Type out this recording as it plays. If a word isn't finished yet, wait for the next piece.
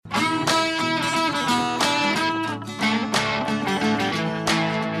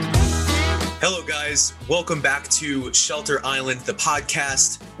Hello, guys. Welcome back to Shelter Island, the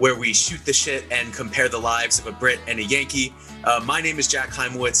podcast where we shoot the shit and compare the lives of a Brit and a Yankee. My name is Jack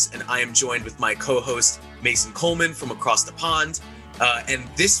Heimowitz, and I am joined with my co-host, Mason Coleman from across the pond. And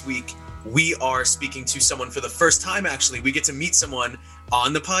this week, we are speaking to someone for the first time, actually. We get to meet someone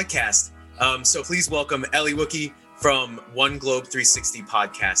on the podcast. So please welcome Ellie Wookie from OneGlobe360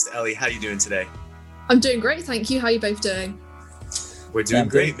 podcast. Ellie, how you doing today? I'm doing great, thank you. How are you both doing? We're doing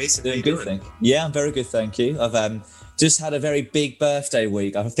great. Mason, how you doing? Yeah, I'm very good, thank you. I've just had a very big birthday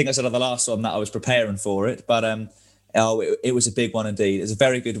week. I think I said on the last one that I was preparing for it, but it was a big one indeed. It was a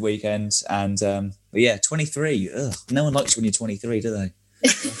very good weekend, and 23. Ugh, no one likes when you're 23, do they?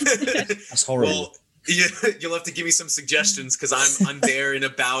 That's horrible. Well, you'll have to give me some suggestions because I'm there in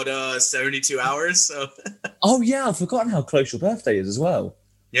about 72 hours. So. Oh yeah, I've forgotten how close your birthday is as well.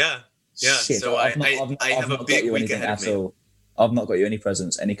 Yeah. Shit, so I have a big week ahead of me. All. I've not got you any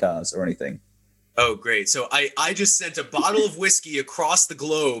presents, any cards or anything. Oh, great. So I just sent a bottle of whiskey across the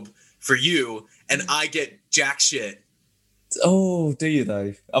globe for you, and I get jack shit. Oh, do you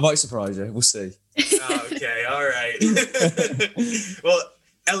though? I might surprise you. We'll see. Okay, all right. Well,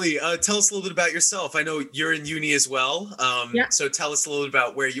 Ellie, tell us a little bit about yourself. I know you're in uni as well. So tell us a little bit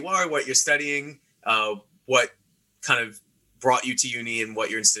about where you are, what you're studying, what kind of brought you to uni and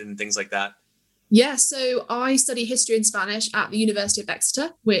what you're interested in, things like that. Yeah, so I study history and Spanish at the University of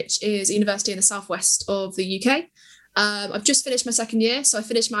Exeter, which is a university in the southwest of the UK. I've just finished my second year, so I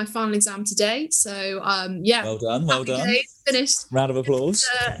finished my final exam today. So, Well done. Finished. Round of applause.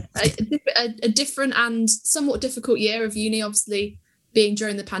 A different and somewhat difficult year of uni, obviously, being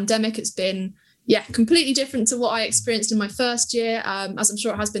during the pandemic. It's been, completely different to what I experienced in my first year, as I'm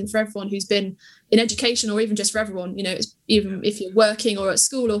sure it has been for everyone who's been in education, or even just for everyone, it's, even if you're working or at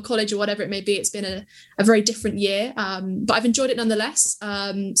school or college or whatever it may be, it's been a very different year, but I've enjoyed it nonetheless.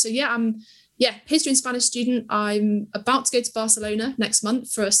 I'm history and Spanish student. I'm about to go to Barcelona next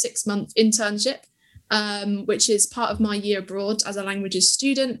month for a 6-month internship, which is part of my year abroad as a languages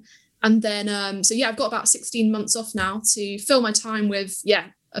student. And then, I've got about 16 months off now to fill my time with,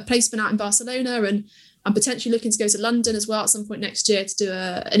 a placement out in Barcelona, and I'm potentially looking to go to London as well at some point next year to do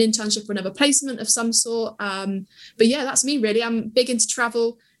an internship or another placement of some sort. That's me really. I'm big into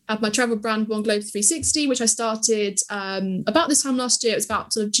travel. I have my travel brand OneGlobe360, which I started about this time last year. It was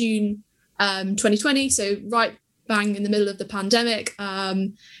about sort of June 2020, so right bang in the middle of the pandemic.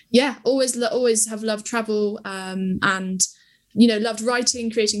 Always have loved travel and loved writing,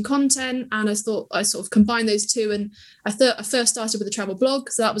 creating content, and I thought I sort of combined those two. And I first started with a travel blog,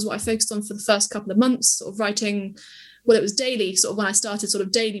 so that was what I focused on for the first couple of months, sort of writing. Well, it was daily, sort of when I started, sort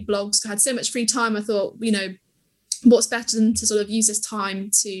of daily blogs. I had so much free time. I thought, what's better than to sort of use this time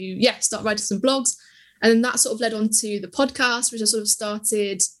to start writing some blogs. And then that sort of led on to the podcast, which I sort of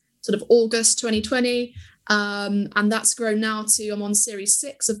started sort of August 2020. And that's grown now to, I'm on series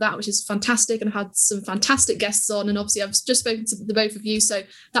 6 of that, which is fantastic. And I've had some fantastic guests on, and obviously I've just spoken to the both of you. So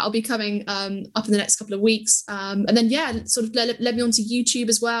that'll be coming up in the next couple of weeks. And then, sort of led me on to YouTube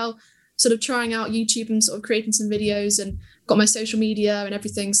as well, sort of trying out YouTube and sort of creating some videos, and got my social media and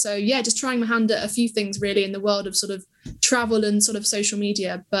everything. So just trying my hand at a few things really in the world of sort of travel and sort of social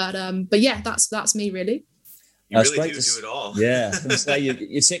media. But that's me really. You that's really do it all. Yeah, I was going to say,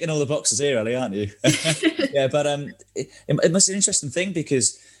 you're ticking all the boxes here, Ellie, aren't you? But it must be an interesting thing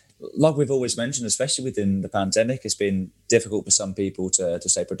because, like we've always mentioned, especially within the pandemic, it's been difficult for some people to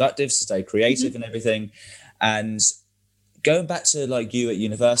stay productive, to stay creative and everything. And going back to like you at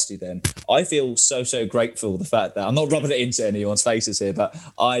university then, I feel so grateful the fact that, I'm not rubbing it into anyone's faces here, but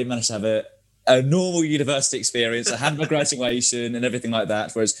I managed to have a normal university experience. I had my graduation and everything like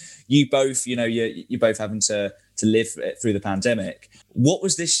that. Whereas you both, you're both having to live through the pandemic. What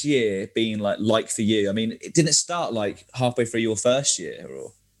was this year being like for you? I mean, didn't it start like halfway through your first year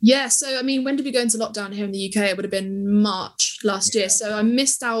or? Yeah, so I mean, when did we go into lockdown here in the UK? It would have been March last year. So I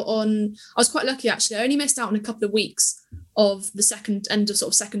missed out on, I was quite lucky actually. I only missed out on a couple of weeks of the second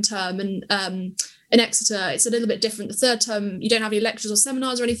term. And in Exeter, it's a little bit different. The third term, you don't have any lectures or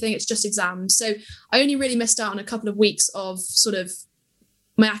seminars or anything. It's just exams. So I only really missed out on a couple of weeks of sort of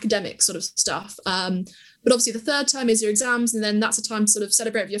my academic sort of stuff. But obviously the third term is your exams, and then that's a time to sort of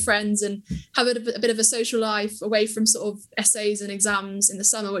celebrate with your friends and have a bit of a social life away from sort of essays and exams in the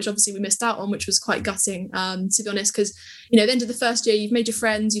summer, which obviously we missed out on, which was quite gutting, to be honest, because, at the end of the first year, you've made your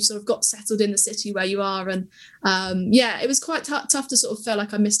friends, you've sort of got settled in the city where you are. And it was quite tough to sort of feel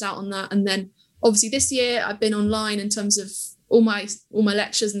like I missed out on that. And then obviously this year I've been online in terms of all my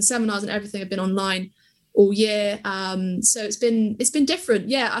lectures and seminars and everything have been online all year. So it's been different.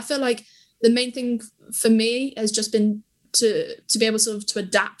 Yeah, I feel like the main thing for me has just been to be able sort of to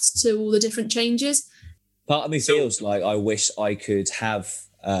adapt to all the different changes. Part of me feels like I wish I could have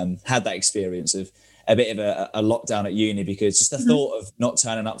had that experience of a bit of a lockdown at uni, because just the thought of not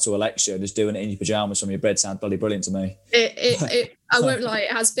turning up to a lecture, just doing it in your pajamas from your bed sounds bloody brilliant to me. I won't lie,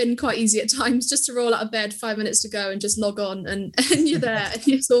 it has been quite easy at times just to roll out of bed 5 minutes to go and just log on and you're there and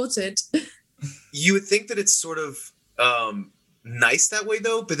you're sorted. You would think that it's sort of nice that way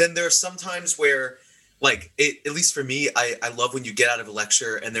though, but then there are some times where, like, at least for me, I love when you get out of a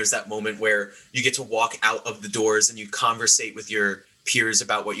lecture and there's that moment where you get to walk out of the doors and you conversate with your peers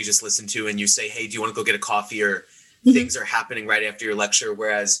about what you just listened to, and you say, hey, do you want to go get a coffee, or things are happening right after your lecture.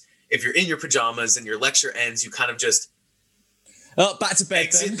 Whereas if you're in your pajamas and your lecture ends, you kind of just back to bed,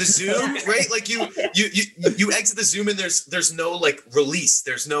 exit the Zoom, right? Like you exit the Zoom and there's no like release.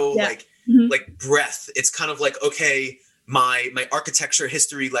 There's no like breath. It's kind of like, okay, my architecture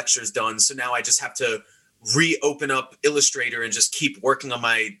history lecture is done. So now I just have to reopen up Illustrator and just keep working on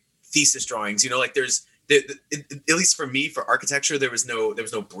my thesis drawings. You know, like at least for me, for architecture, there was no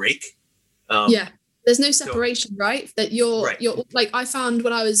break. There's no separation, right? That you're like, I found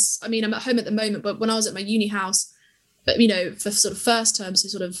when I'm at home at the moment, but when I was at my uni house, but you know, for sort of first term, so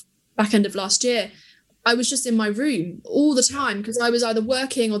sort of back end of last year, I was just in my room all the time because I was either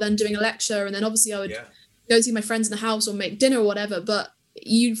working or then doing a lecture, and then obviously I would go see my friends in the house or make dinner or whatever. But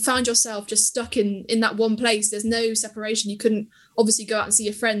you found yourself just stuck in that one place. There's no separation. You couldn't obviously go out and see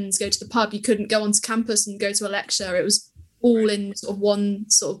your friends, go to the pub. You couldn't go onto campus and go to a lecture. It was all in sort of one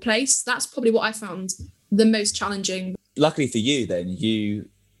sort of place. That's probably what I found the most challenging. Luckily for you then, you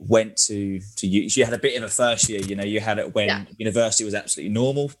went to you had a bit of a first year, you know, you had it when university was absolutely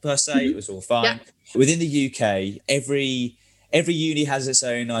normal per se. It was all fine. Within the UK, every uni has its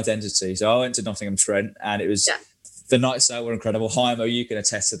own identity. So I went to Nottingham Trent, and it was the nights out were incredible. Jaimo, you can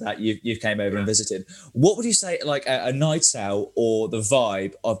attest to that. You came over and visited. What would you say, like a night out or the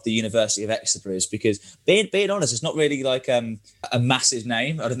vibe of the University of Exeter is? Because being honest, it's not really like a massive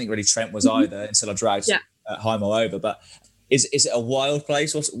name. I don't think really Trent was either until I dragged Jaimo over. But is it a wild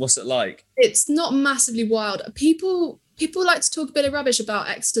place? What's it like? It's not massively wild. People like to talk a bit of rubbish about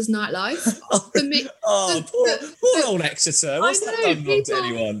Exeter's nightlife. For me, poor old Exeter. What's that done wrong to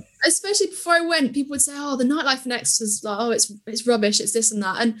anyone? Especially before I went, people would say, "Oh, the nightlife in Exeter's like, oh, it's rubbish. It's this and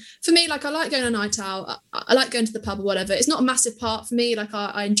that." And for me, like, I like going on a night out. I like going to the pub or whatever. It's not a massive part for me. Like,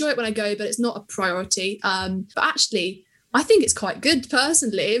 I enjoy it when I go, but it's not a priority. But actually, I think it's quite good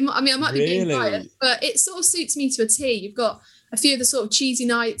personally. I mean, I might be being biased, but it sort of suits me to a T. You've got a few of the sort of cheesy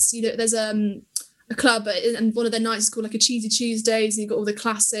nights. You know, there's a club, and one of their nights is called like a Cheesy Tuesdays, and you've got all the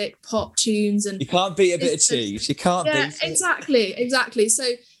classic pop tunes, and you can't beat a bit of cheese. You can't beat it. Exactly.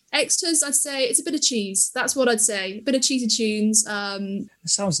 So Exeter's, I'd say it's a bit of cheese. That's what I'd say. A bit of cheesy tunes. It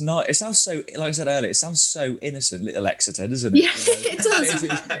sounds nice. It sounds so, like I said earlier, it sounds so innocent, little Exeter, doesn't it? Yeah, it does.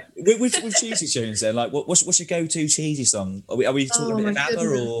 with cheesy tunes then, like what's your go-to cheesy song? Are we talking a bit of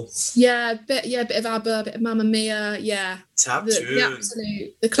ABBA or? Yeah, a bit of ABBA, a bit of Mamma Mia, Top tune.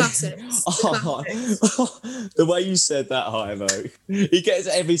 The classics. The way you said that, Jaimo, he gets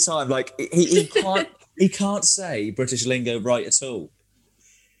it every time. Like he can't say British lingo right at all.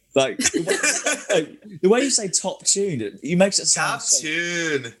 Like the way you say top tune, you makes it sound top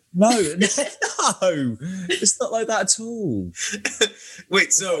tune. No, it's not like that at all.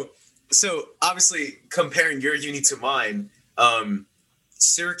 Wait, so obviously comparing your uni to mine,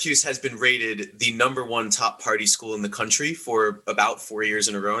 Syracuse has been rated the #1 top party school in the country for about 4 years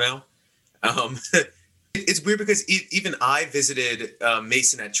in a row now. It's weird because even I visited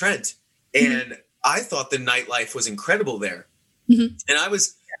Mason at Trent, and I thought the nightlife was incredible there. And I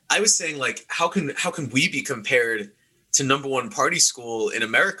was saying, like, how can we be compared to #1 party school in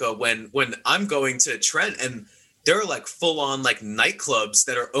America when I'm going to Trent and there are like full on like nightclubs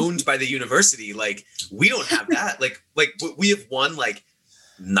that are owned by the university. Like, we don't have that. like we have one like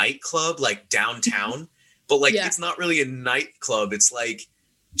nightclub like downtown, but like it's not really a nightclub. It's like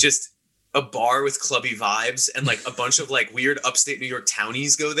just a bar with clubby vibes, and like a bunch of like weird upstate New York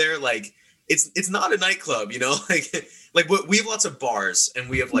townies go there. Like, it's not a nightclub, you know, like we have lots of bars and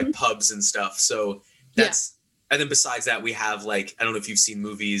we have like pubs and stuff. So that's, and then besides that, we have like, I don't know if you've seen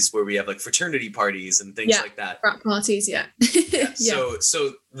movies where we have like fraternity parties and things like that. Frat parties. So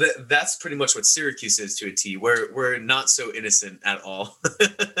that's pretty much what Syracuse is to a T. We're not so innocent at all.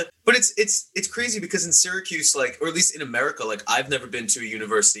 But it's crazy because in Syracuse, like, or at least in America, like, I've never been to a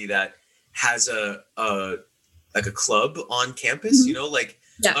university that has a club on campus, you know, like,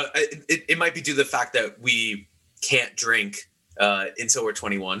 it might be due to the fact that we can't drink until we're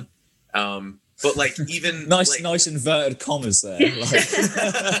 21. But like, even nice inverted commas there. Like.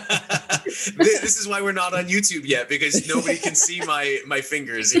 This is why we're not on YouTube yet, because nobody can see my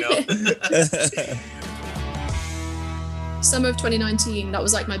fingers, you know. Summer of 2019, that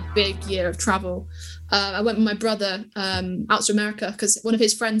was like my big year of travel. I went with my brother out to America because one of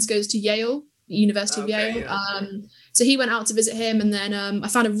his friends goes to Yale, University of Yale. Yeah. So he went out to visit him, and then I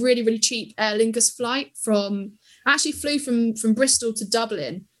found a really, really cheap Aer Lingus flight I actually flew from Bristol to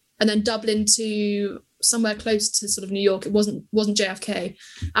Dublin, and then Dublin to somewhere close to sort of New York. It wasn't JFK,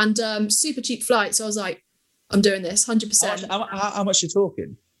 and super cheap flight. So I was like, I'm doing this 100%. How much you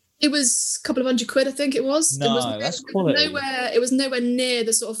talking? It was a couple of £100, I think it was. That's quality. It was nowhere near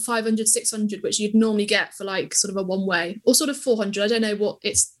the sort of 500, 600, which you'd normally get for like sort of a one way, or sort of 400. I don't know what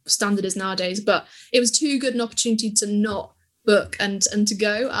its standard is nowadays, but it was too good an opportunity to not book and to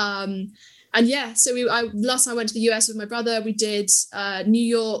go. And yeah, so last time I went to the US with my brother, we did New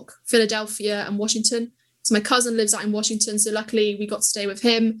York, Philadelphia, and Washington. So my cousin lives out in Washington, so luckily we got to stay with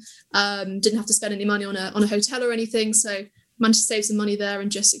him. Didn't have to spend any money on a hotel or anything, so managed to save some money there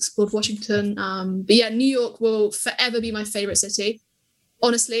and just explored Washington. But yeah, New York will forever be my favorite city.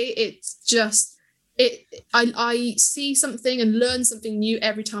 Honestly, it's just I see something and learn something new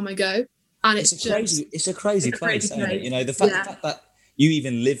every time I go, and it's a crazy place, isn't it? You know, the fact that you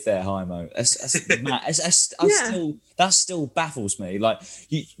even live there, Heimo, that still baffles me. Like,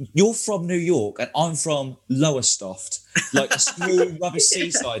 you're from New York and I'm from Lowestoft, like a small rubbish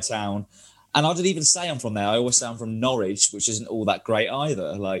seaside town. And I didn't even say I'm from there. I always say I'm from Norwich, which isn't all that great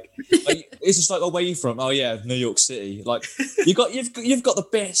either. Like it's just like, oh, where are you from? Oh yeah, New York City. Like you've got the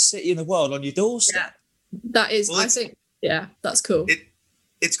best city in the world on your doorstep. Yeah, that is. Well, I think that's cool.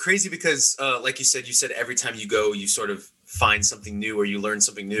 It's crazy because, like you said every time you go, you sort of find something new or you learn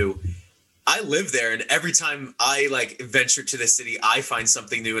something new. I live there, and every time I like venture to the city, I find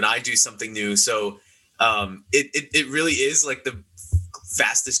something new and I do something new. So it really is like the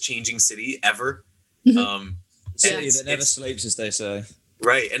fastest changing city ever. City that never sleeps, as they say.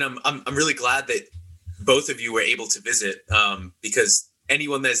 Right, and I'm really glad that both of you were able to visit, because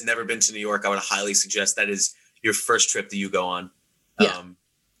anyone that has never been to New York, I would highly suggest that is your first trip that you go on.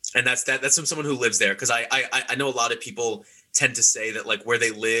 And that's from someone who lives there, because I know a lot of people tend to say that like where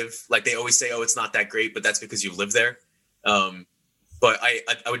they live, like they always say, oh, it's not that great, but that's because you live there. But I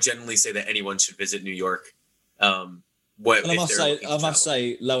would generally say that anyone should visit New York. I must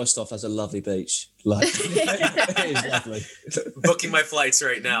say, Lowestoft has a lovely beach. Like, it is lovely. Booking my flights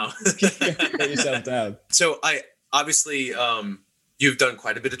right now. Get yourself down. So I obviously, you've done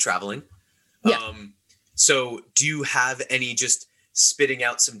quite a bit of traveling. Yeah. So do you have any just spitting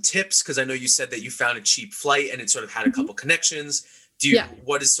out some tips? Because I know you said that you found a cheap flight and it sort of had a couple connections.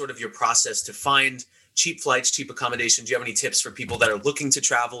 What is sort of your process to find cheap flights, cheap accommodation? Do you have any tips for people that are looking to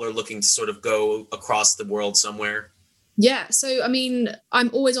travel or looking to sort of go across the world somewhere? Yeah, so I mean, I'm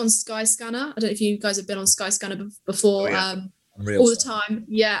always on Skyscanner. I don't know if you guys have been on Skyscanner before. All the time.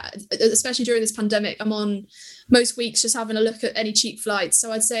 Yeah, especially during this pandemic, I'm on most weeks just having a look at any cheap flights.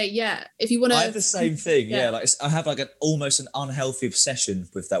 So I'd say, yeah, if you want to. I have the same thing. Yeah, like I have like almost an unhealthy obsession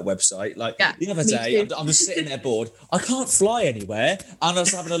with that website. Like the other day, I'm just sitting there bored. I can't fly anywhere, and I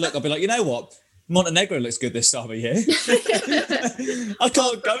was having a look. I'll be like, you know what? Montenegro looks good this time of year. I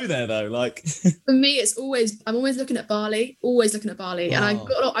can't go there though. Like for me, I'm always looking at Bali. And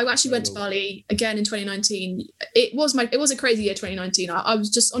I actually went to Bali again in 2019. It was a crazy year, 2019. I was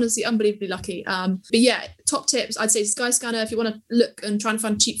just honestly unbelievably lucky. But yeah, top tips, I'd say Skyscanner if you want to look and try and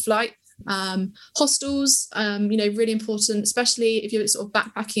find a cheap flight. Hostels, really important, especially if you're sort of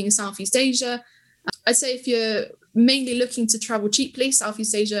backpacking in Southeast Asia. I'd say if you're mainly looking to travel cheaply,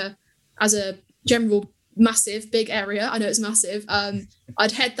 Southeast Asia as a general massive big area, I know it's massive,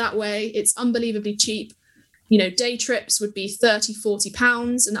 I'd head that way. It's unbelievably cheap. Day trips would be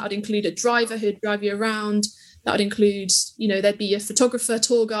 £30-40, and that would include a driver who'd drive you around. That would include there'd be a photographer,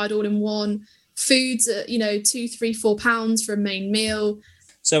 tour guide all in one. Foods at £2, £3, £4 for a main meal.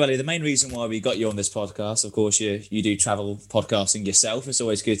 So Ellie, the main reason why we got you on this podcast, of course, you do travel podcasting yourself. It's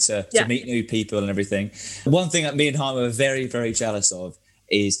always good to meet new people and everything. One thing that me and Heimo are very, very jealous of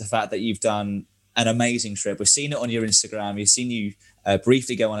is the fact that you've done an amazing trip. We've seen it on your Instagram. We've seen you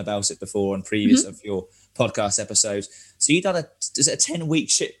briefly go on about it before on previous of your podcast episodes. So you've done a 10-week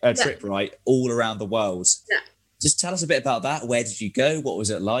trip, right, all around the world. Yeah. Just tell us a bit about that. Where did you go? What was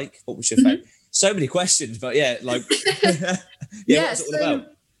it like? What was your favorite? So many questions, but what was it all about?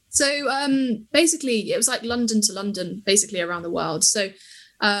 So basically, it was like London to London, basically around the world. So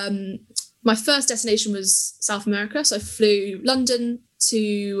my first destination was South America. So I flew London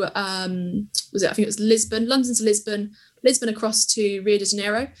to I think it was Lisbon, London to Lisbon across to Rio de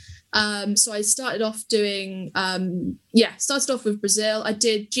Janeiro. So I started off doing, started off with Brazil. I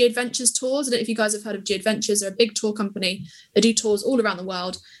did G Adventures tours. I don't know if you guys have heard of G Adventures. They're a big tour company. They do tours all around the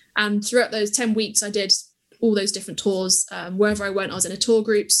world. And throughout those 10 weeks, I did all those different tours. Wherever I went, I was in a tour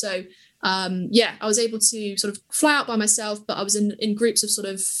group. So I was able to sort of fly out by myself, but I was in groups of sort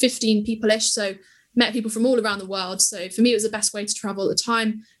of 15 people-ish. So met people from all around the world. So for me, it was the best way to travel at the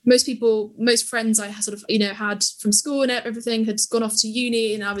time. Most friends I sort of, had from school and everything had gone off to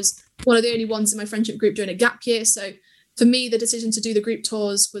uni, and I was one of the only ones in my friendship group doing a gap year. So for me, the decision to do the group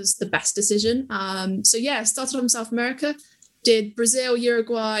tours was the best decision. I started off in South America, did Brazil,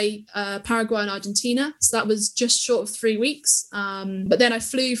 Uruguay, Paraguay and Argentina. So that was just short of 3 weeks. But then I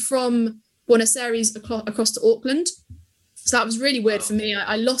flew from Buenos Aires across to Auckland. So that was really weird for me.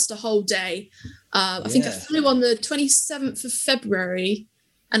 I lost a whole day. I think I flew on the 27th of February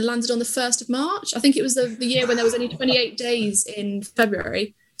and landed on the 1st of March. I think it was the year when there was only 28 days in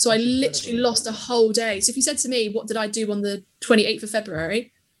February. So I literally lost a whole day. So if you said to me, what did I do on the 28th of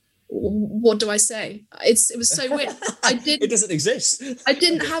February? What do I say? It was so weird. It doesn't exist. I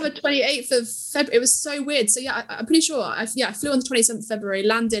didn't have a 28th of February. It was so weird. So I'm pretty sure. I flew on the 27th of February,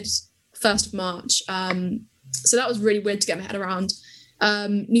 landed 1st of March. So that was really weird to get my head around.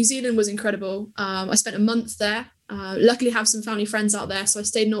 New Zealand was incredible. I spent a month there. Luckily have some family friends out there. So I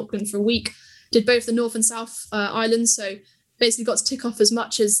stayed in Auckland for a week, did both the North and South Islands. So basically got to tick off as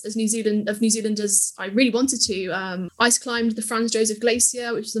much as New Zealand as I really wanted to. Ice climbed the Franz Josef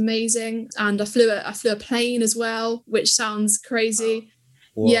Glacier, which was amazing. And I flew a plane as well, which sounds crazy.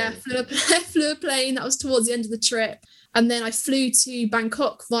 Whoa. Yeah, flew a plane. That was towards the end of the trip. And then I flew to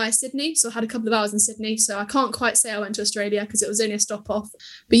Bangkok via Sydney. So I had a couple of hours in Sydney. So I can't quite say I went to Australia because it was only a stop off.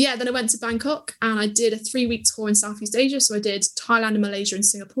 But yeah, then I went to Bangkok and I did a 3-week tour in Southeast Asia. So I did Thailand and Malaysia and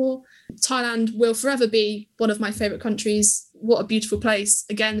Singapore. Thailand will forever be one of my favourite countries. What a beautiful place.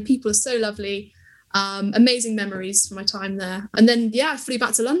 Again, the people are so lovely. Amazing memories from my time there. And then, I flew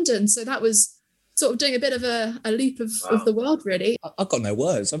back to London. So that was sort of doing a bit of a loop of the world, really. I've got no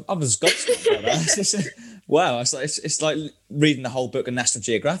words. I was gobsmacked by that. Wow, it's like reading the whole book of National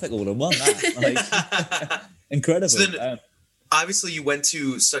Geographic all in one. Incredible. So then, obviously, you went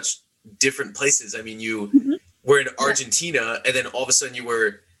to such different places. I mean, you were in Argentina, and then all of a sudden you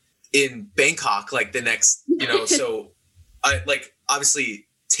were in Bangkok, like the next, So, obviously,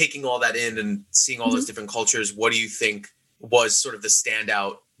 taking all that in and seeing all those different cultures, what do you think was sort of the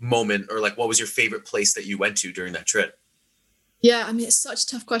standout moment, or like what was your favorite place that you went to during that trip? Yeah, I mean, it's such a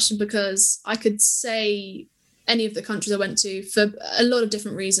tough question because I could say any of the countries I went to for a lot of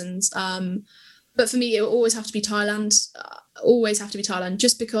different reasons. But for me, it will always have to be Thailand.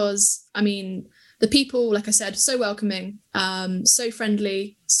 Just because, I mean, the people, like I said, so welcoming, so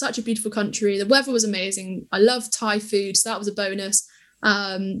friendly, such a beautiful country. The weather was amazing. I love Thai food, so that was a bonus.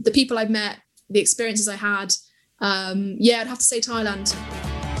 The people I've met, the experiences I had, I'd have to say Thailand.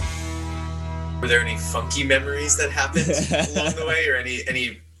 Were there any funky memories that happened along the way, or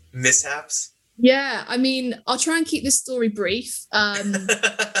any mishaps? Yeah, I mean, I'll try and keep this story brief.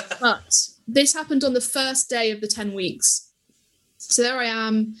 But this happened on the first day of the 10 weeks. So there I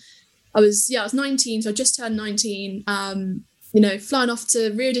am. I was 19, so I just turned 19. Flying off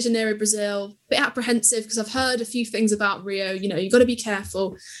to Rio de Janeiro, Brazil. A bit apprehensive because I've heard a few things about Rio. You've got to be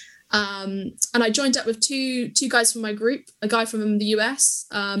careful. And I joined up with two guys from my group, a guy from the US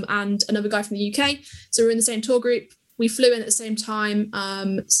and another guy from the UK. So we're in the same tour group. We flew in at the same time.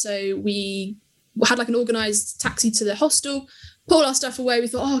 So we had like an organised taxi to the hostel, put all our stuff away. We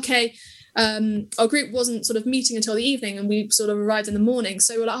thought, okay. Our group wasn't sort of meeting until the evening, and we sort of arrived in the morning.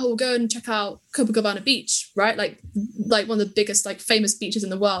 So we're like, we'll go and check out Copacabana Beach, right? Like one of the biggest, like famous beaches in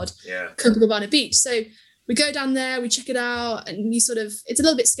the world. Yeah. Copacabana Beach. So we go down there, we check it out, and it's a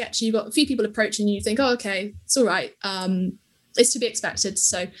little bit sketchy. You've got a few people approaching you, think, okay, it's all right. It's to be expected.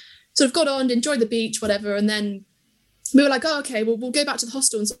 So sort of got on, enjoyed the beach, whatever. And then we were like, okay, well, we'll go back to the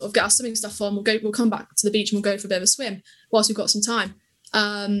hostel and sort of get our swimming stuff on. We'll come back to the beach and we'll go for a bit of a swim whilst we've got some time.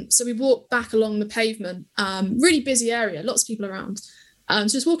 So we walked back along the pavement, really busy area, lots of people around. So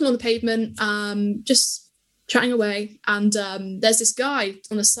just walking on the pavement, just chatting away. And there's this guy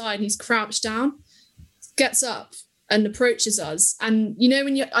on the side, and he's crouched down, gets up and approaches us. And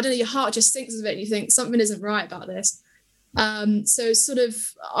when your heart just sinks a bit and you think something isn't right about this. So sort of,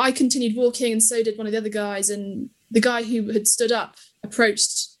 I continued walking, and so did one of the other guys. And the guy who had stood up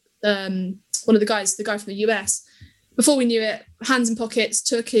approached one of the guy from the US. Before we knew it, hands in pockets,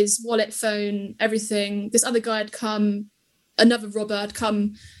 took his wallet, phone, everything. This other guy had come, another robber had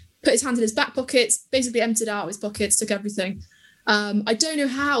come, put his hands in his back pockets, basically emptied out his pockets, took everything. I don't know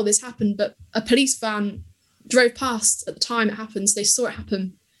how this happened, but a police van drove past at the time it happened. So they saw it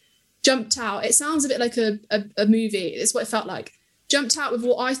happen. jumped out. It sounds a bit like a movie. It's what it felt like. Jumped out with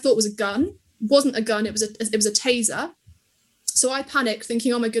what I thought was a gun. Wasn't a gun. It was a taser. So I panicked,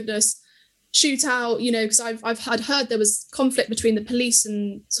 thinking, "Oh my goodness, shoot out!" Because I've heard there was conflict between the police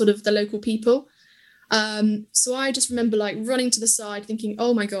and sort of the local people. So I just remember like running to the side, thinking,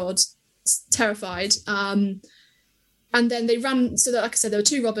 "Oh my God," terrified. And then they ran. So that, like I said, there were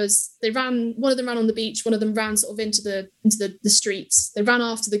two robbers. They ran. One of them ran on the beach. One of them ran sort of into the streets. They ran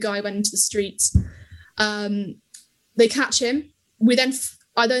after the guy, went into the streets. They catch him.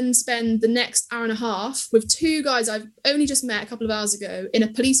 I then spend the next hour and a half with two guys I've only just met a couple of hours ago in a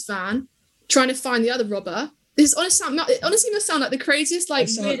police van, trying to find the other robber. It honestly must sound like the craziest, like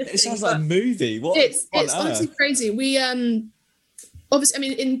it sounds like a movie. What? It's honestly crazy. We obviously, I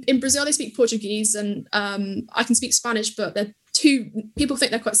mean, in Brazil they speak Portuguese, and I can speak Spanish, but they're people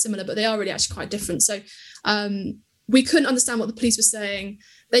think they're quite similar, but they are really actually quite different. So we couldn't understand what the police were saying.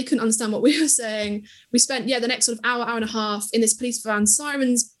 They couldn't understand what we were saying. We spent the next sort of hour and a half in this police van,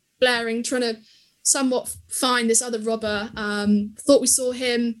 sirens blaring, trying to somewhat find this other robber. Thought we saw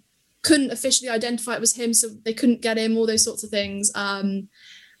him, couldn't officially identify it was him, so they couldn't get him, all those sorts of things. And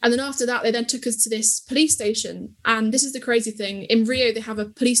then after that, they then took us to this police station. And this is the crazy thing. In Rio, they have a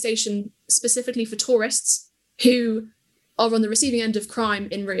police station specifically for tourists who are on the receiving end of crime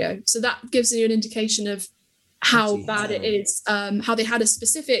in Rio. So that gives you an indication of how bad it is. How they had a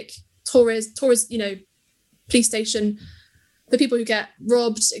specific tourist, police station for people who get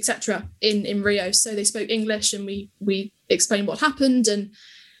robbed, etc. in Rio. So they spoke English, and we explained what happened. And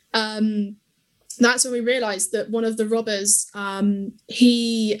that's when we realized that one of the robbers,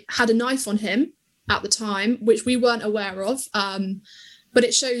 he had a knife on him at the time, which we weren't aware of. But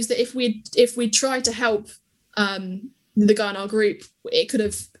it shows that if we tried to help the guy in our group, it could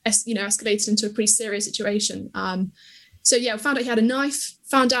have escalated into a pretty serious situation. So we found out he had a knife,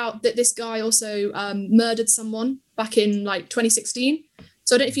 found out that this guy also murdered someone back in like 2016.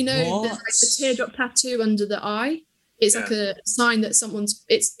 So I don't know if you know, there's like the teardrop tattoo under the eye. It's like a sign that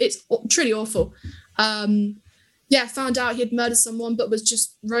it's truly awful. Found out he had murdered someone, but was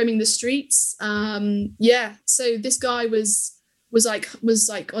just roaming the streets. So this guy was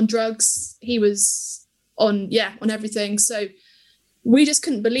like on drugs. He was on everything. So we just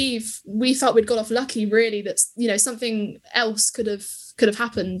couldn't believe. We felt we'd got off lucky, really, that something else could have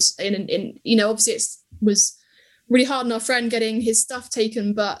happened. Obviously it was really hard on our friend getting his stuff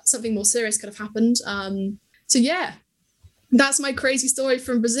taken, but something more serious could have happened. That's my crazy story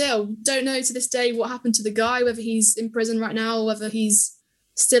from Brazil. Don't know to this day what happened to the guy, whether he's in prison right now or whether he's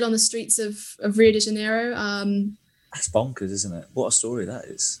still on the streets of Rio de Janeiro. That's bonkers, isn't it? What a story that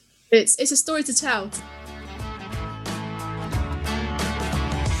is. It's a story to tell.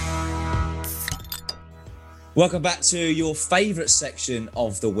 Welcome back to your favourite section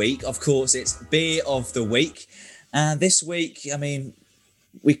of the week. Of course, it's Beer of the Week. And this week, I mean,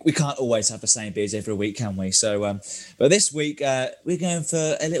 we can't always have the same beers every week, can we? So, but this week, we're going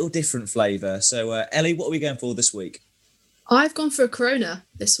for a little different flavour. So, Ellie, what are we going for this week? I've gone for a Corona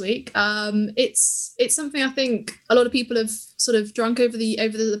this week. It's something I think a lot of people have sort of drunk over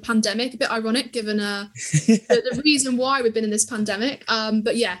the pandemic. A bit ironic given the reason why we've been in this pandemic.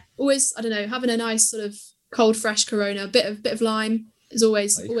 But yeah, always, I don't know, having a nice sort of cold, fresh Corona, a bit of lime is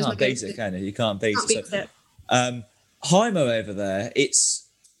always. You can't beat it, can you? You can't beat it. Jaimo over there,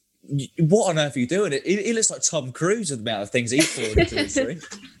 what on earth are you doing? He looks like Tom Cruise with the amount of things he's poured into his drink.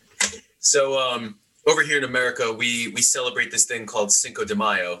 So over here in America, we celebrate this thing called Cinco de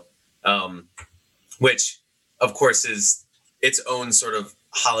Mayo, which of course is its own sort of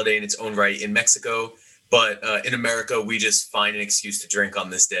holiday in its own right in Mexico. But in America, we just find an excuse to drink on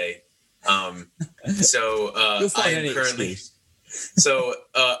this day. So I am currently... Excuse. So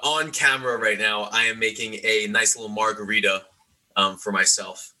on camera right now, I am making a nice little margarita for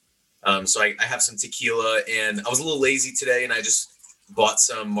myself. So I have some tequila, and I was a little lazy today, and I just bought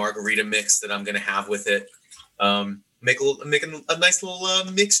some margarita mix that I'm going to have with it. Make a nice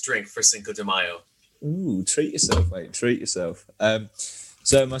little mixed drink for Cinco de Mayo. Ooh, treat yourself, mate. Treat yourself.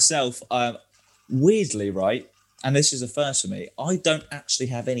 So myself, weirdly, right, and this is a first for me, I don't actually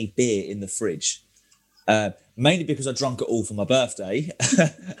have any beer in the fridge. Mainly because I drank it all for my birthday.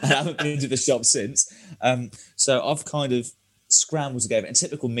 I haven't been to the shop since. So I've kind of scrambled together. In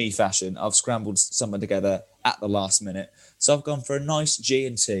typical me fashion, I've scrambled something together at the last minute. So I've gone for a nice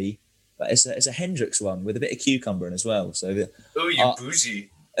G&T, but it's a Hendrix one with a bit of cucumber in as well. So you bougie.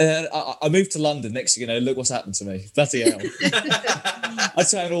 I moved to London. Next thing you know, look what's happened to me. Bloody hell. I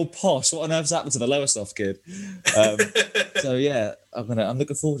turned all posh. What on earth's happened to the Lowestoft kid? So yeah, I'm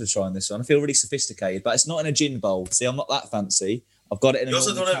looking forward to trying this one. I feel really sophisticated, but it's not in a gin bowl. See, I'm not that fancy. I've got it in. You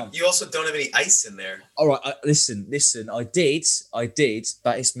also don't have any ice in there. All right, listen. I did,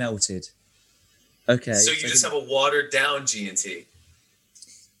 but it's melted. Okay. So you just have a watered down G&T.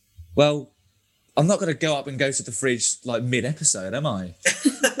 Well, I'm not going to go up and go to the fridge like mid-episode, am I?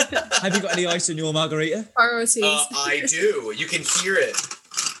 Have you got any ice in your margarita? Priorities. I do. You can hear it.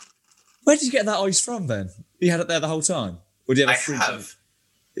 Where did you get that ice from, then? You had it there the whole time? Or do you have a fridge? I have.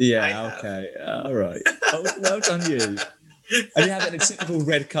 Yeah, okay. All right. Well done, you. And you have it in a typical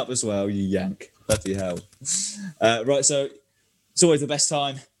red cup as well, you yank. Bloody hell. Right, so it's always the best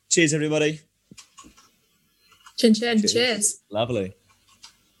time. Cheers, everybody. Chin chin. Cheers. Lovely.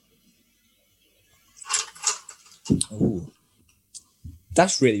 Ooh.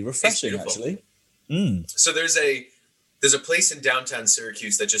 That's really refreshing, actually. So there's a place in downtown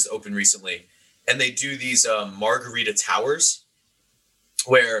Syracuse that just opened recently, and they do these margarita towers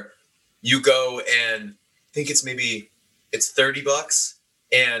where you go and I think it's $30,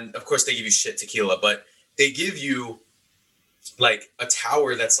 and of course they give you shit tequila, but they give you like a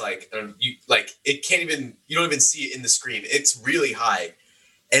tower that's like you don't even see it in the screen. It's really high,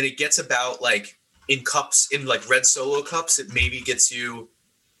 and it gets about like in cups, in like red Solo cups, it maybe gets you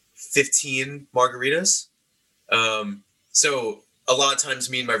 15 margaritas. So a lot of times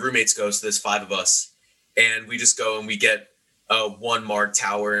me and my roommates go, so there's 5 of us, and we just go and we get one marg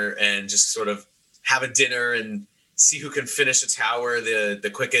tower and just sort of have a dinner and see who can finish a tower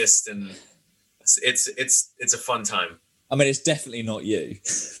the quickest, and it's a fun time. I mean, it's definitely not you.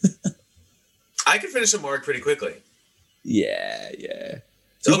 I can finish a marg pretty quickly. Yeah.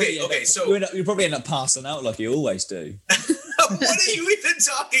 Okay, so you probably end up passing out like you always do. What are you even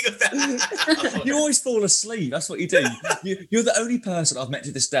talking about? You always fall asleep. That's what you do. You're the only person I've met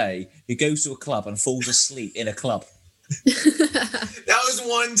to this day who goes to a club and falls asleep in a club. That was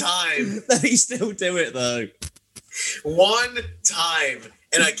one time. You still do it though. One time,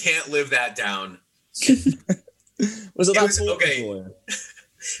 and I can't live that down. Was it that okay?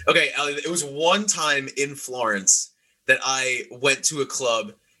 Okay, Ellie, it was one time in Florence that I went to a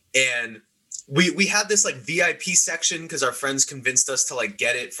club, and we had this like VIP section because our friends convinced us to like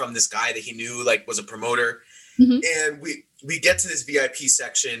get it from this guy that he knew like was a promoter. And we get to this VIP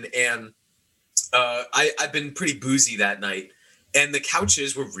section, and I've been pretty boozy that night, and the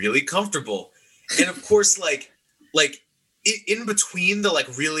couches were really comfortable, and of course like in between the like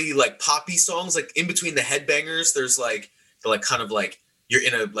really like poppy songs, like in between the headbangers, there's like the like kind of like you're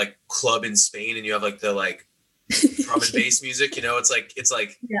in a like club in Spain and you have like the like drum and bass music, you know, it's like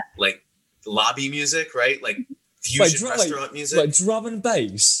like lobby music, right? Like fusion restaurant music, like drum and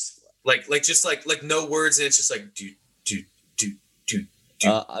bass, like just like no words, and it's just like do.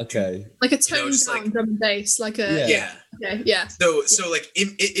 Okay. Like a toned down drum and bass, like a yeah. So like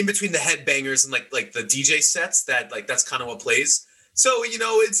in between the headbangers and like the DJ sets, that's kind of what plays. So you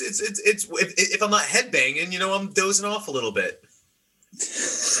know it's if I'm not headbanging, you know, I'm dozing off a little bit.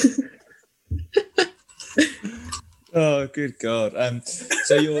 Oh, good God.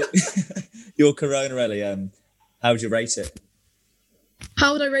 So your Corona, Ellie, how would you rate it?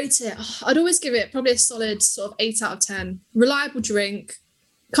 How would I rate it? I'd always give it probably a solid sort of 8 out of 10. Reliable drink.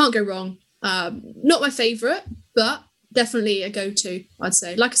 Can't go wrong. Not my favourite, but definitely a go-to, I'd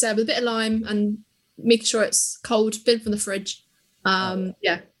say. Like I said, with a bit of lime and making sure it's cold, been from the fridge.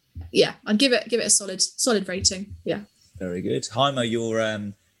 Yeah. I'd give it a solid rating. Yeah. Very good. Jaime,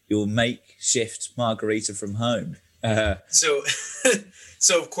 your makeshift margarita from home. So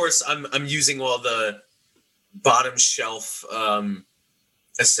of course I'm using all the bottom shelf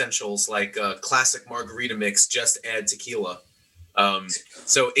essentials like classic margarita mix, just add tequila.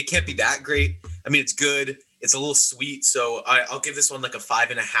 So it can't be that great. I mean, it's good. It's a little sweet, so I'll give this one like a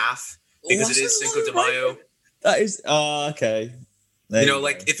 5.5 because it is Cinco de Mayo. That is okay. You know,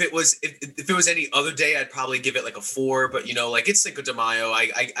 like if it was any other day, I'd probably give it like a 4. But you know, like it's Cinco de Mayo.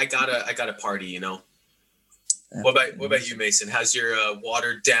 I gotta party. You know. What about you, Mason? How's your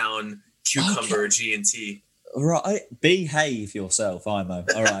watered down cucumber G&T? Right, behave yourself, Imo.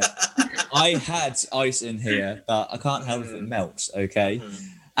 All right. I had ice in here, but I can't help if it melts. Okay,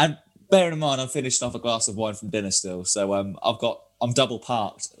 and bearing in mind, I'm finishing off a glass of wine from dinner still, so I'm double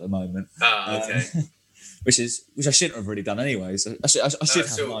parked at the moment. Okay. Which I shouldn't have really done anyways. I should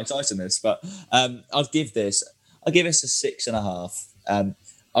have nice ice in this, but I'll give this a 6.5.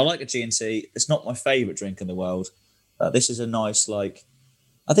 I like a G&T. It's not my favourite drink in the world. This is a nice, like,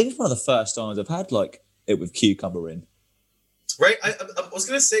 I think it's one of the first times I've had like it with cucumber in. Right. I was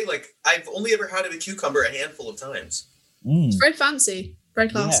gonna say, like, I've only ever had it with cucumber a handful of times. It's very fancy, very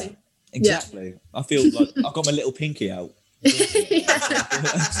classy. Yeah, exactly. Yeah. I feel like I've got my little pinky out.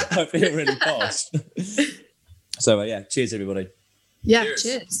 I feel really posh. So yeah, cheers everybody. Yeah,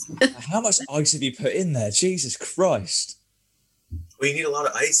 cheers. How much ice have you put in there? Jesus Christ. Well, you need a lot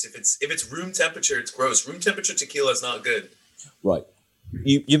of ice. If it's room temperature, it's gross. Room temperature tequila is not good. Right.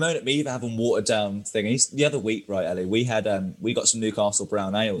 You moan at me for having watered down thingies. The other week, right, Ellie, we got some Newcastle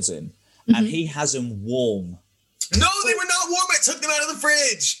brown ales in, and he has them warm. No, they were not warm. I took them out of the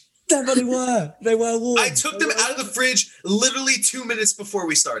fridge. They were. They were warm. I took them out of the fridge literally 2 minutes before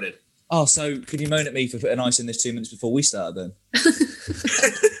we started. Oh, so could you moan at me for putting ice in this 2 minutes before we started then?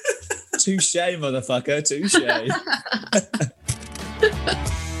 Touche, motherfucker. Touche.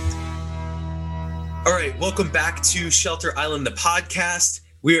 All right, welcome back to Shelter Island, the podcast.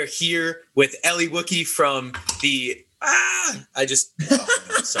 We are here with Ellie Wookie from the...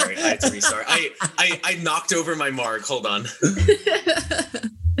 sorry, I had to restart. I knocked over my marg. Hold on.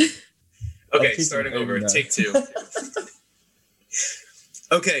 Okay, starting over. Take two.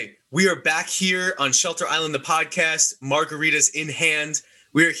 Okay, we are back here on Shelter Island, the podcast. Margaritas in hand.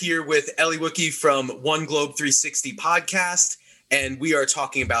 We're here with Ellie Wookie from OneGlobe360 podcast, and we are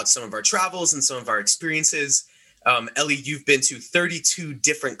talking about some of our travels and some of our experiences. Ellie, you've been to 32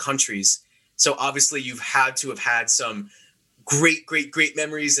 different countries. So obviously you've had to have had some great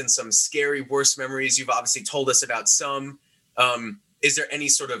memories and some scary, worst memories. You've obviously told us about some. Is there any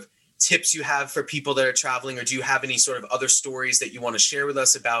sort of tips you have for people that are traveling, or do you have any sort of other stories that you want to share with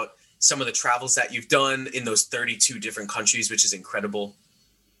us about some of the travels that you've done in those 32 different countries, which is incredible?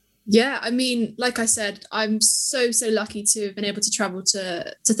 Yeah, I mean, like I said, I'm so lucky to have been able to travel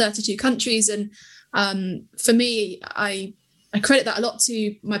to 32 countries. And for me, I credit that a lot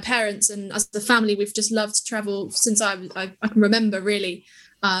to my parents, and as a family, we've just loved to travel since I can remember, really.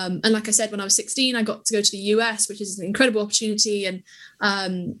 And like I said, when I was 16, I got to go to the US, which is an incredible opportunity. And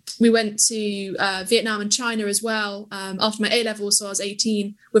we went to Vietnam and China as well after my A-level. So I was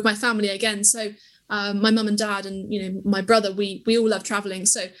 18 with my family again. So my mum and dad and, my brother, we all love traveling.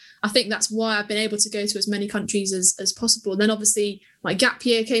 So I think that's why I've been able to go to as many countries as possible. And then obviously my gap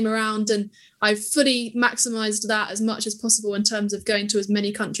year came around, and I fully maximized that as much as possible in terms of going to as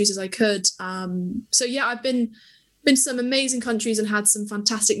many countries as I could. So yeah, I've been to some amazing countries and had some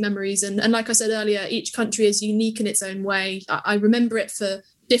fantastic memories. And like I said earlier, each country is unique in its own way. I remember it for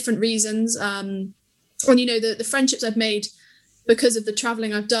different reasons. And, the friendships I've made because of the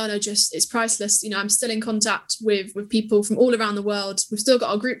traveling I've done it's priceless. I'm still in contact with people from all around the world. We've still got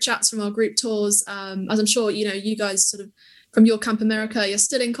our group chats from our group tours. As I'm sure, you guys sort of from your Camp America, you're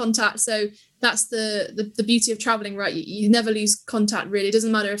still in contact. So that's the beauty of traveling, right? You never lose contact, really. It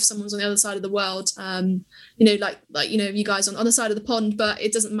doesn't matter if someone's on the other side of the world, you guys on the other side of the pond, but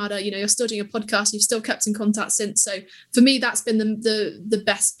it doesn't matter. You're still doing a podcast. You've still kept in contact since. So for me, that's been the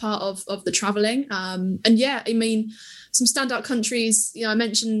best part of the traveling. And yeah, I mean, some standout countries, I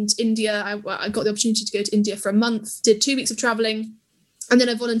mentioned India. I got the opportunity to go to India for a month, did 2 weeks of traveling, and then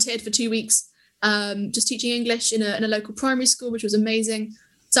I volunteered for 2 weeks just teaching English in a local primary school, which was amazing.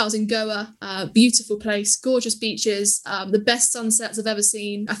 So I was in Goa, beautiful place, gorgeous beaches, the best sunsets I've ever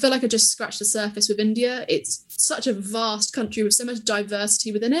seen. I feel like I just scratched the surface with India. It's such a vast country with so much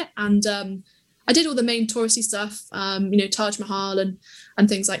diversity within it. And I did all the main touristy stuff, Taj Mahal and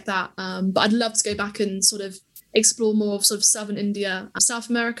things like that. But I'd love to go back and sort of explore more of sort of southern India. South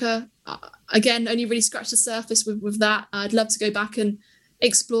America, again, only really scratched the surface with that. I'd love to go back and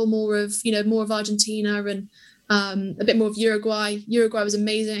explore more of Argentina and a bit more of Uruguay. Uruguay was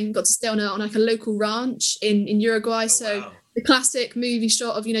amazing. Got to stay on like a local ranch in Uruguay. Wow. The classic movie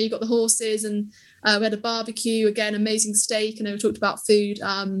shot of, you got the horses, and we had a barbecue, again, amazing steak, and we talked about food.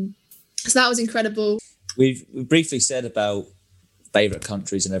 So that was incredible. We've briefly said about favourite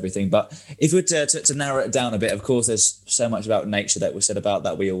countries and everything, but if we were to narrow it down a bit, of course, there's so much about nature that was said about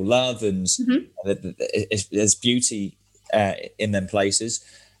that we all love, and there's beauty in them places.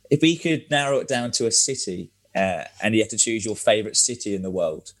 If we could narrow it down to a city, and you had to choose your favourite city in the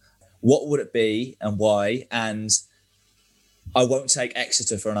world, what would it be and why? And I won't take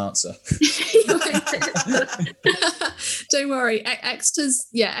Exeter for an answer. Don't worry, Exeter's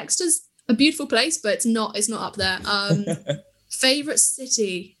a beautiful place, but it's not up there. Favourite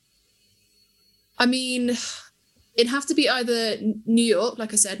city, I mean, it'd have to be either New York,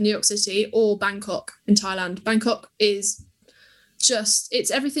 like I said, New York City, or Bangkok in Thailand. Bangkok is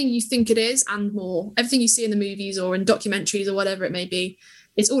it's everything you think it is and more. Everything you see in the movies or in documentaries or whatever it may be,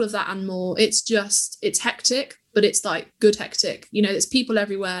 it's all of that and more. It's hectic, but it's like good hectic. There's people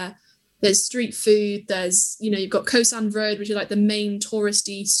everywhere. There's street food. There's, you've got Koh San Road, which is like the main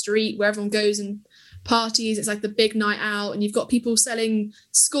touristy street where everyone goes and parties. It's like the big night out, and you've got people selling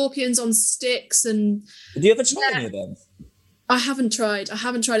scorpions on sticks. And did you ever try any of them? I haven't tried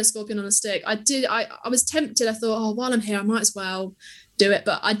a scorpion on a stick. I was tempted. I thought, while I'm here, I might as well. do it,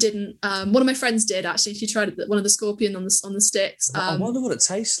 but I didn't. One of my friends did actually. She tried one of the scorpion on the sticks. I wonder what it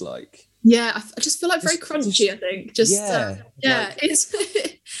tastes like. Yeah, I just feel like very crunchy. I think it's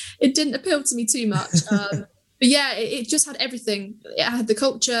it didn't appeal to me too much. But yeah, it just had everything. It had the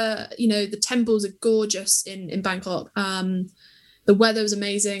culture. The temples are gorgeous in Bangkok. The weather was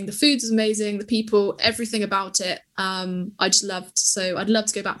amazing. The food was amazing. The people, everything about it, I just loved. So I'd love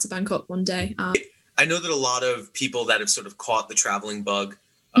to go back to Bangkok one day. I know that a lot of people that have sort of caught the traveling bug,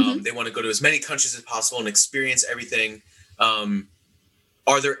 they want to go to as many countries as possible and experience everything.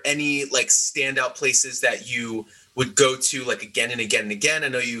 Are there any like standout places that you would go to like again and again and again? I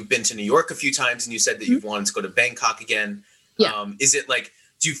know you've been to New York a few times and you said that you've wanted to go to Bangkok again. Yeah. Is it like,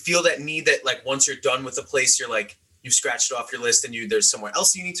 do you feel that need that like once you're done with a place, you're like, you've scratched it off your list and there's somewhere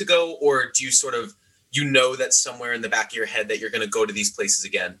else you need to go? Or do you sort of, that somewhere in the back of your head that you're going to go to these places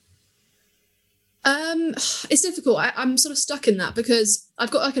again? It's difficult. I'm sort of stuck in that because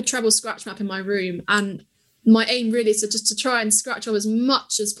I've got like a travel scratch map in my room, and my aim really is to try and scratch off as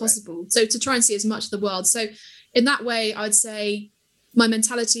much as possible. Right. So to try and see as much of the world. So in that way, I'd say my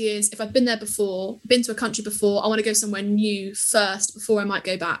mentality is if I've been there before, been to a country before, I want to go somewhere new first before I might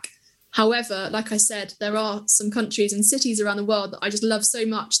go back. However, like I said, there are some countries and cities around the world that I just love so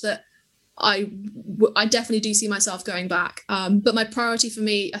much that I definitely do see myself going back. But my priority for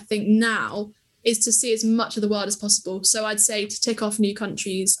me, I think now, is to see as much of the world as possible. So I'd say to tick off new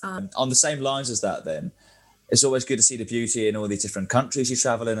countries. On the same lines as that then, it's always good to see the beauty in all these different countries you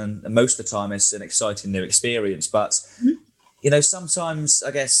travel in, and most of the time it's an exciting new experience. But, sometimes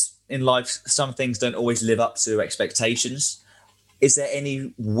I guess in life, some things don't always live up to expectations. Is there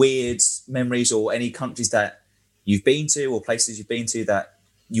any weird memories or any countries that you've been to or places you've been to that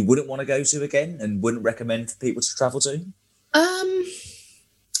you wouldn't want to go to again and wouldn't recommend for people to travel to?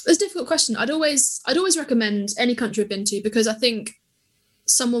 It's a difficult question. I'd always recommend any country I've been to because I think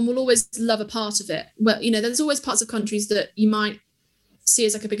someone will always love a part of it. Well, there's always parts of countries that you might see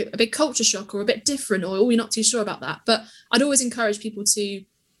as like a big culture shock or a bit different, or you're not too sure about that. But I'd always encourage people to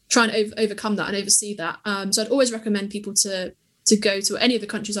try and overcome that and oversee that. So I'd always recommend people to go to any of the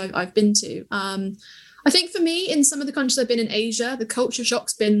countries I've been to. I think for me, in some of the countries I've been in Asia, the culture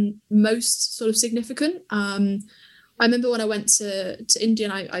shock's been most sort of significant. I remember when I went to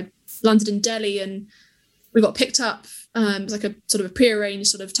India and I landed in Delhi and we got picked up. It was like a sort of a prearranged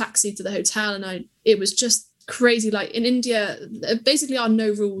sort of taxi to the hotel, and it was just crazy. Like in India, there basically are no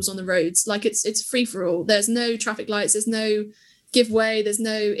rules on the roads. Like it's free for all. There's no traffic lights. There's no give way. There's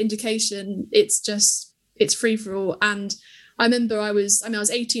no indication. It's free for all. And I remember I was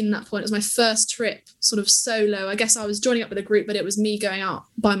 18 at that point. It was my first trip sort of solo. I guess I was joining up with a group, but it was me going out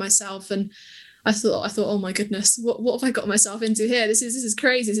by myself. And I thought, oh my goodness, what have I got myself into here? This is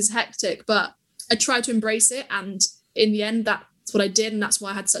crazy. This is hectic. But I tried to embrace it, and in the end, that's what I did, and that's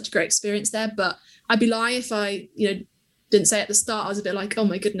why I had such a great experience there. But I'd be lying if I, didn't say at the start. I was a bit like, oh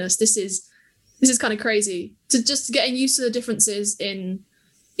my goodness, this is kind of crazy. To just getting used to the differences in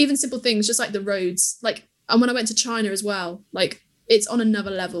even simple things, just like the roads. Like, and when I went to China as well, like it's on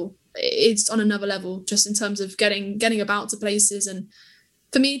another level. It's on another level, just in terms of getting about to places. And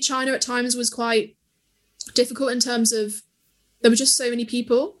for me, China at times was quite difficult in terms of there were just so many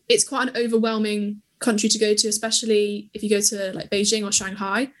people. It's quite an overwhelming country to go to, especially if you go to like Beijing or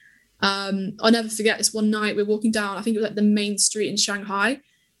Shanghai. I'll never forget this one night we were walking down, I think it was like the main street in Shanghai,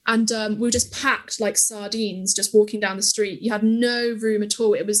 and we were just packed like sardines just walking down the street. You had no room at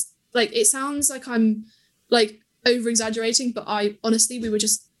all. It was like, it sounds like I'm like over exaggerating, but we were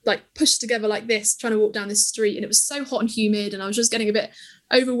just like pushed together like this trying to walk down this street, and it was so hot and humid and I was just getting a bit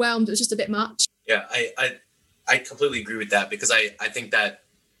overwhelmed. It was just a bit much. Yeah, I completely agree with that, because I think that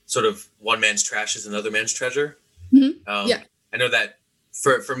sort of one man's trash is another man's treasure. Mm-hmm. Yeah. I know that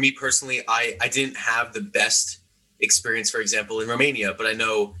for me personally, I didn't have the best experience, for example, in Romania, but I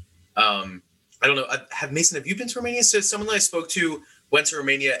know, I don't know, have you been to Romania? So someone that I spoke to went to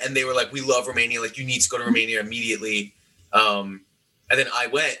Romania and they were like, we love Romania. Like, you need to go to Romania immediately. And then I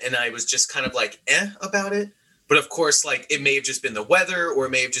went and I was just kind of like, about it. But of course, like, it may have just been the weather, or it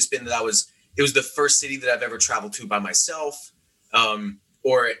may have just been that it was the first city that I've ever traveled to by myself.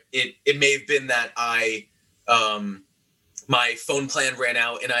 Or it may have been that my phone plan ran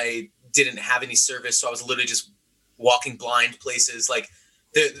out and I didn't have any service. So I was literally just walking blind places. Like,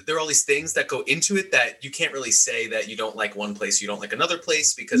 there are all these things that go into it that you can't really say that you don't like one place, you don't like another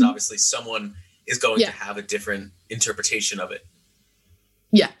place, because obviously someone is going to have a different interpretation of it.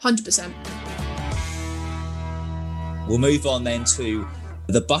 Yeah, 100%. We'll move on then to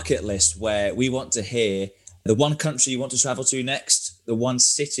the bucket list, where we want to hear the one country you want to travel to next, the one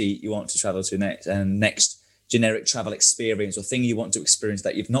city you want to travel to next, and next generic travel experience or thing you want to experience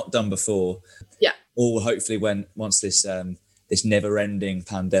that you've not done before. Yeah. Or hopefully once this this never-ending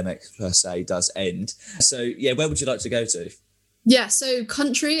pandemic per se does end. So yeah, where would you like to go to? Yeah, so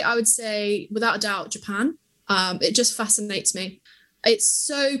country, I would say without a doubt Japan. It just fascinates me. It's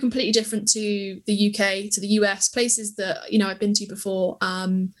so completely different to the UK, to the US, places that, you know, I've been to before.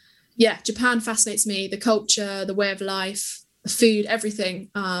 Yeah, Japan fascinates me. The culture, the way of life, the food, everything.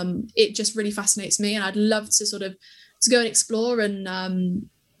 It just really fascinates me, and I'd love to sort of to go and explore. And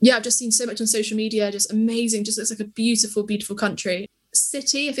yeah, I've just seen so much on social media, just amazing. Just looks like a beautiful, beautiful country.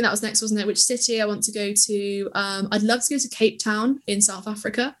 City, I think that was next, wasn't it? Which city I want to go to? I'd love to go to Cape Town in South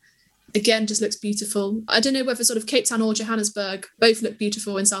Africa. Again, just looks beautiful. I don't know whether sort of Cape Town or Johannesburg both look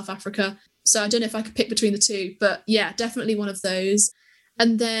beautiful in South Africa. So I don't know if I could pick between the two, but yeah, definitely one of those.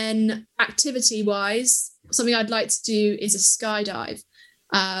 And then activity-wise, something I'd like to do is a skydive.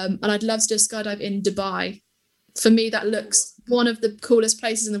 And I'd love to do a skydive in Dubai. For me, that looks one of the coolest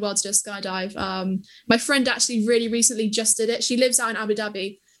places in the world to do a skydive. My friend actually really recently just did it. She lives out in Abu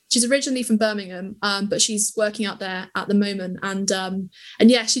Dhabi. She's originally from Birmingham, but she's working out there at the moment. And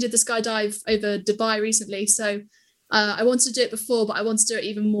yeah, she did the skydive over Dubai recently. So I wanted to do it before, but I want to do it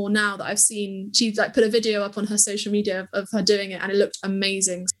even more now that I've seen, she like put a video up on her social media of her doing it, and it looked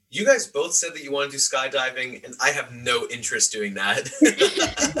amazing. You guys both said that you want to do skydiving, and I have no interest doing that.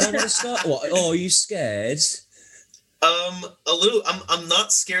 What? Oh, are you scared? A little. I'm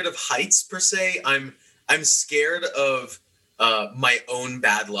not scared of heights per se. I'm scared of my own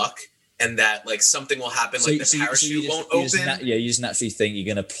bad luck, and that like something will happen, like the parachute won't open. You just naturally think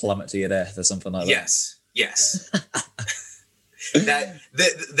you're going to plummet to your death or something like that. Yes.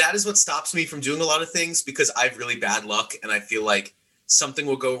 that is what stops me from doing a lot of things, because I have really bad luck, and I feel like something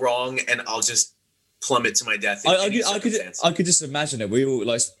will go wrong, and I'll just plummet to my death. I could just imagine it. We all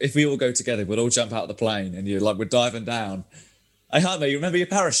like, if we all go together, we'd all jump out of the plane, and you're like, we're diving down. Hey, Jaime, you remember your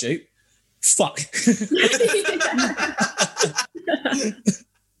parachute? Fuck.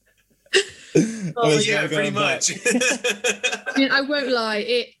 Yeah, pretty much. I mean, I won't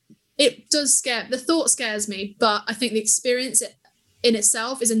lie. It does scare. The thought scares me, but I think the experience in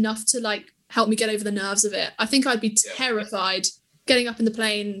itself is enough to like help me get over the nerves of it. I think I'd be terrified getting up in the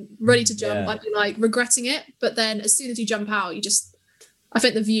plane, ready to jump. I'd be like regretting it, but then as soon as you jump out, I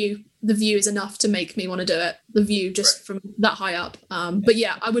think the view is enough to make me want to do it. The view just from that high up. But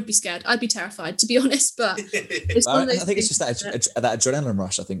yeah, I would be scared. I'd be terrified, to be honest. But it's one of those. I think it's just that adrenaline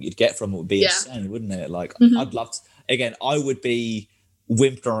rush. I think you'd get from it would be insane, wouldn't it? Like I'd love to. Again, I would be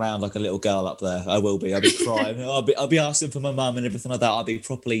whimpering around like a little girl up there. I will be. I'll be crying. I'll be asking for my mum and everything like that. I'll be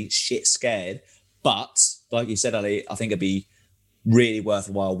properly shit scared. But like you said, Ali, I think it'd be really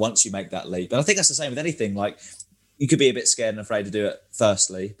worthwhile once you make that leap. And I think that's the same with anything. Like, you could be a bit scared and afraid to do it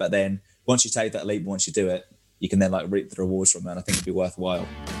firstly, but then once you take that leap, once you do it, you can then like reap the rewards from it. And I think it'd be worthwhile.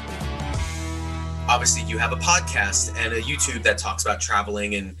 Obviously, you have a podcast and a YouTube that talks about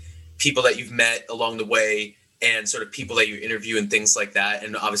traveling and people that you've met along the way, and sort of people that you interview and things like that.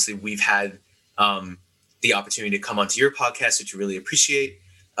 And obviously we've had the opportunity to come onto your podcast, which we really appreciate.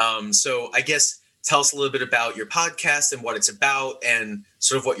 So I guess tell us a little bit about your podcast and what it's about, and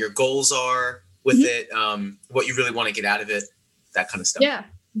sort of what your goals are with it, what you really want to get out of it, that kind of stuff.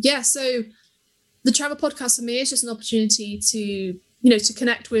 Yeah. So the travel podcast for me is just an opportunity to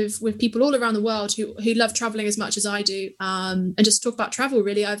connect with people all around the world who love traveling as much as I do, and just talk about travel.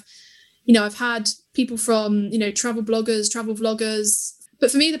 Really, I've had people from, travel bloggers, travel vloggers.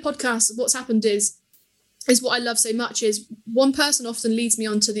 But for me, the podcast, what's happened is what I love so much is one person often leads me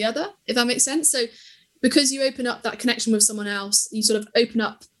on to the other, if that makes sense. So because you open up that connection with someone else, you sort of open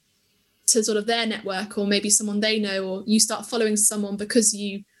up to sort of their network, or maybe someone they know, or you start following someone because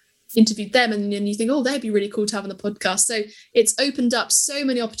you interviewed them, and then you think, oh, they'd be really cool to have on the podcast. So it's opened up so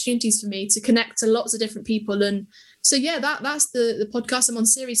many opportunities for me to connect to lots of different people. And so, yeah, that's the podcast. I'm on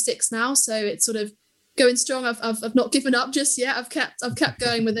series 6 now. So it's sort of going strong. I've not given up just yet. I've kept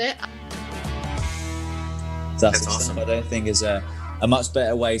going with it. That's awesome. I don't think is a much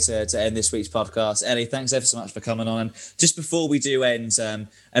better way to end this week's podcast. Ellie, thanks ever so much for coming on. And just before we do end, a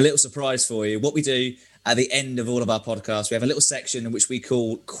little surprise for you. What we do at the end of all of our podcasts, we have a little section in which we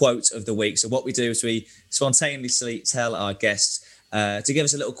call Quote of the Week. So what we do is we spontaneously tell our guests to give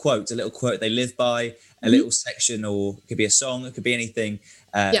us a little quote they live by, a little section, or it could be a song, it could be anything,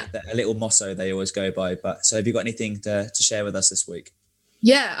 a little motto they always go by. But so have you got anything to share with us this week?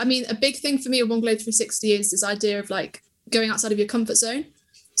 Yeah, I mean, a big thing for me at OneGlobe360 is this idea of like going outside of your comfort zone.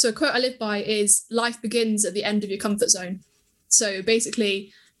 So a quote I live by is, life begins at the end of your comfort zone. So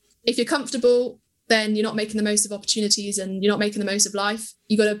basically, if you're comfortable, then you're not making the most of opportunities and you're not making the most of life.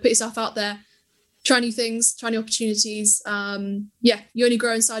 You got to put yourself out there, try new things, try new opportunities. You only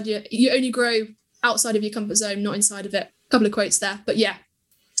grow outside of your comfort zone, not inside of it. A couple of quotes there, but yeah.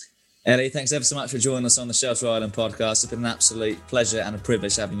 Ellie, thanks ever so much for joining us on the Shelter Island podcast. It's been an absolute pleasure and a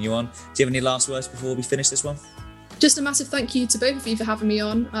privilege having you on. Do you have any last words before we finish this one? Just a massive thank you to both of you for having me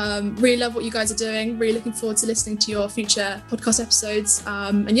on. Really love what you guys are doing. Really looking forward to listening to your future podcast episodes.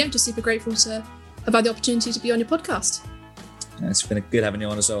 Just super grateful to have had the opportunity to be on your podcast. It's been good having you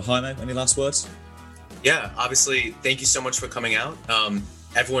on as well. Jaime, any last words? Yeah, obviously, thank you so much for coming out.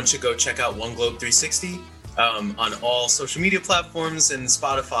 Everyone should go check out OneGlobe360 on all social media platforms and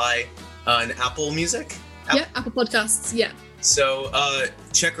Spotify and Apple Music. Apple Podcasts, yeah. So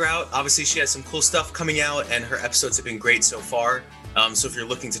check her out. Obviously, she has some cool stuff coming out, and her episodes have been great so far. So if you're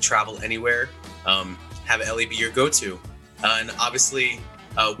looking to travel anywhere, have Ellie be your go-to. And obviously,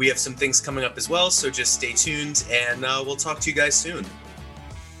 we have some things coming up as well, so just stay tuned, and we'll talk to you guys soon.